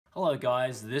Hello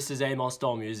guys, this is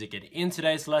Amosdoll Music, and in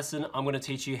today's lesson I'm going to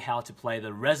teach you how to play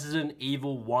the Resident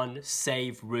Evil 1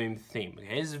 save room theme.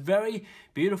 Okay, it's a very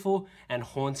beautiful and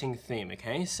haunting theme.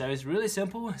 Okay, so it's really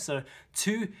simple. So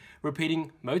 2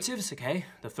 repeating motives. Okay,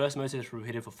 the first motive is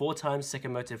repeated for 4 times,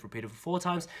 second motive repeated for 4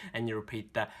 times, and you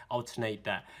repeat that, alternate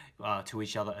that to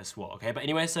each other as well. Okay, but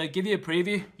anyway, so give you a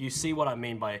preview, you see what I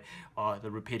mean by the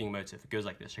repeating motive. It goes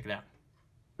like this. Check it out.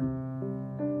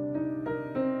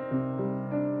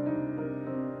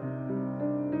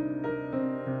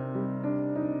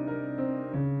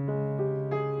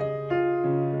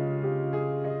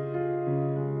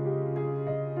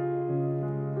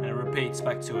 Repeats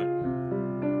back to it.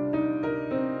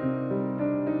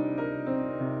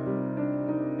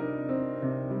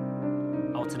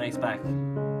 Alternates back.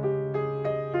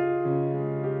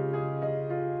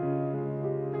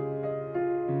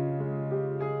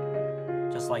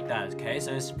 Just like that, okay?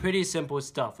 So it's pretty simple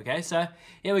stuff, okay? So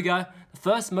here we go. The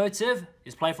first motive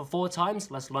is played for 4 times.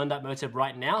 Let's learn that motive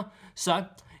right now. So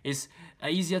it's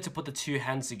easier to put the 2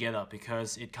 hands together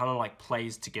because it kind of like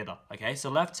plays together, okay? So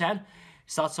left hand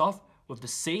starts off with the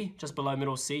C, just below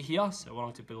middle C here. So 1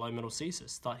 octave below middle C, so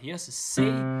start here. So C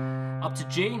up to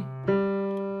G.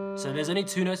 So there's only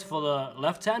 2 notes for the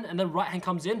left hand, and then right hand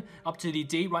comes in up to the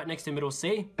D right next to middle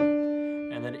C.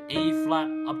 And then E flat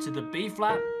up to the B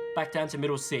flat, back down to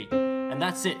middle C. And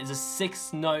that's it. It's a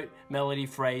 6-note melody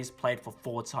phrase played for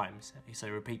 4 times. So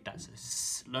repeat that. So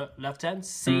left hand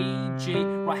C, G,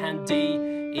 right hand D,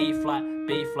 E flat,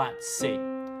 B flat, C.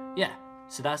 Yeah.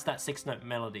 So that's that 6-note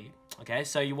melody. Okay,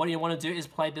 so what you want to do is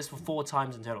play this for 4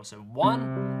 times in total. So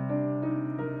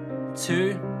 1,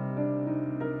 2,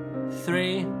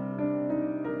 3,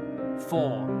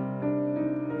 4.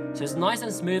 So it's nice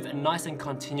and smooth and nice and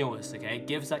continuous, okay? It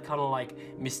gives that kind of like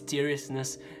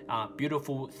mysteriousness,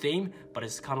 beautiful theme, but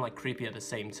it's kind of like creepy at the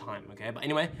same time, okay? But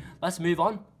anyway, let's move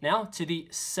on now to the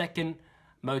second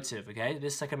motive, okay?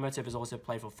 This second motive is also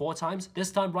played for 4 times.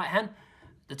 This time right hand,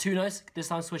 the 2 notes, this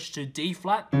time switch to D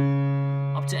flat,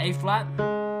 up to A flat,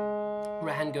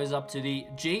 right hand goes up to the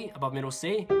G above middle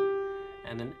C,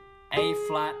 and then A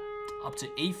flat up to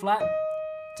E flat,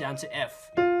 down to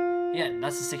F. Yeah,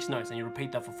 that's the 6 notes, and you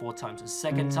repeat that for 4 times. So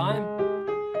second time,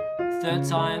 third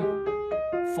time,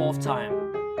 4th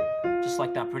time. Just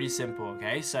like that, pretty simple,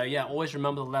 okay? So yeah, always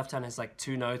remember the left hand has like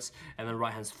 2 notes, and the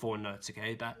right hand's 4 notes,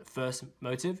 okay? That first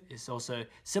motive is also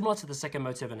similar to the second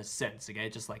motive in a sense, okay?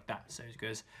 Just like that. So it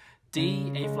goes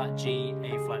D, A flat, G,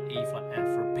 A flat, E flat,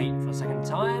 F. Repeat for the second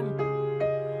time,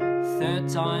 third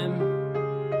time,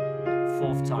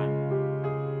 4th time.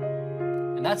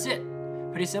 And that's it.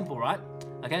 Pretty simple, right?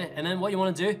 Okay, and then what you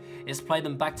want to do is play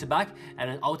them back to back and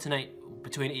then alternate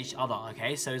between each other,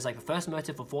 okay? So it's like the first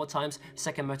motive for 4 times,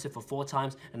 second motive for 4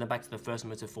 times, and then back to the first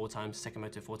motive 4 times, second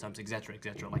motive 4 times, etc.,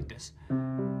 etc., like this.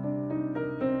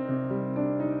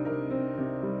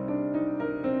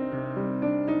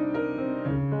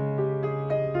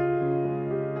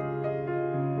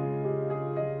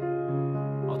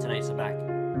 Alternates it back.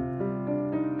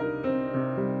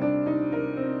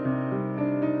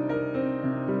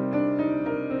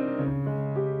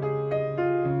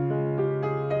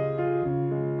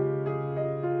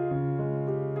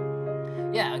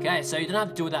 Yeah, okay, so you don't have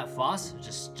to do it that fast,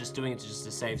 just doing it just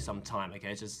to save some time,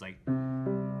 okay? It's just like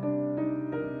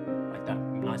that,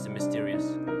 nice and mysterious.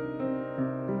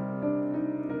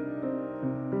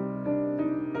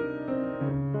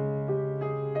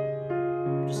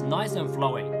 Just nice and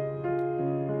flowing.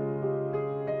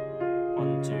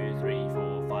 1, 2, 3,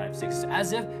 4, 5, 6.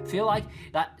 As if, feel like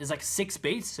that is like 6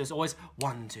 beats, so it's always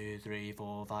 1, 2, 3,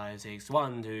 4, 5, 6,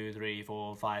 1, 2, 3,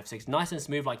 4, 5, 6. Nice and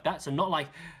smooth like that, so not like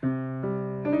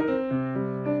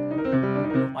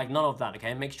none of that,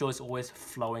 okay? Make sure it's always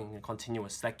flowing and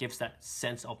continuous. That gives that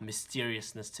sense of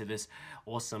mysteriousness to this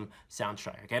awesome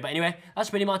soundtrack, okay? But anyway, that's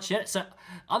pretty much it. So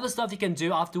other stuff you can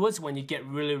do afterwards when you get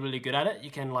really, really good at it,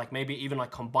 you can like maybe even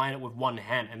like combine it with 1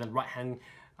 hand, and then right hand,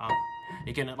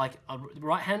 you can like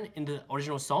right hand in the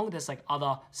original song, there's like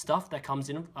other stuff that comes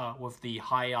in with the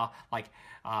higher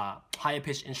higher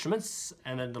pitched instruments,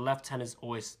 and then the left hand is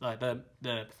always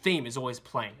the theme is always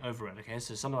playing over it, okay?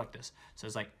 So something like this. So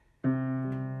it's like,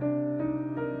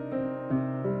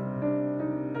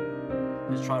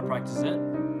 let's try to practice it.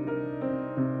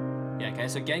 Yeah, okay,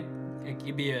 so again, it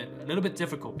can be a little bit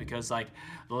difficult because like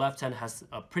the left hand has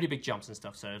pretty big jumps and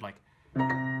stuff, so like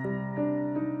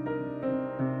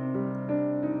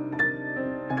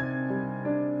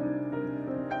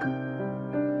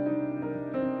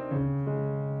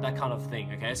that kind of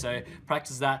thing, okay? So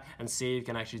practice that and see if you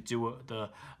can actually do the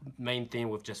main thing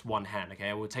with just one hand,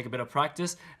 okay? We'll take a bit of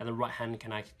practice, and the right hand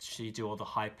can actually do all the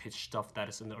high-pitched stuff that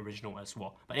is in the original as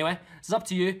well. But anyway, it's up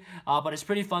to you, but it's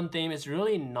pretty fun theme. It's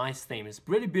really nice theme. It's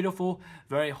really beautiful,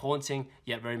 very haunting,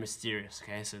 yet very mysterious,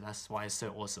 okay? So that's why it's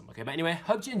so awesome, okay? But anyway,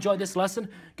 hope you enjoyed this lesson.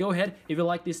 Go ahead, if you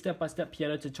like these step-by-step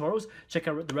piano tutorials, check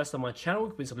out the rest of my channel,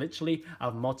 because literally I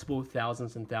have multiple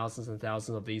thousands and thousands and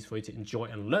thousands of these for you to enjoy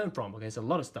and learn from, okay? So a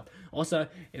lot of stuff. Also,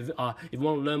 if you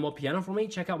want to learn more piano from me,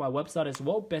 check out my website as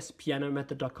well,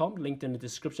 bestpianomethod.com, linked in the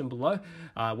description below,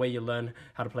 where you learn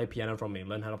how to play piano from me,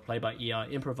 learn how to play by ear,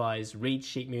 improvise, read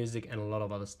sheet music, and a lot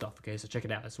of other stuff, okay? So check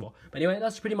it out as well. But anyway,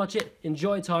 that's pretty much it.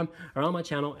 Enjoy time around my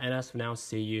channel, and as for now,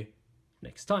 see you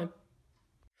next time.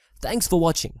 Thanks for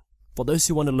watching. For those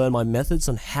who want to learn my methods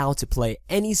on how to play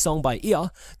any song by ear,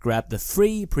 grab the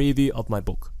free preview of my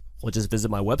book, or just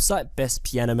visit my website,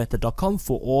 bestpianomethod.com,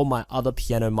 for all my other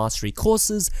piano mastery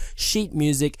courses, sheet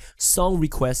music, song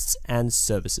requests, and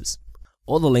services.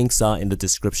 All the links are in the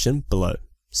description below.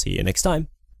 See you next time.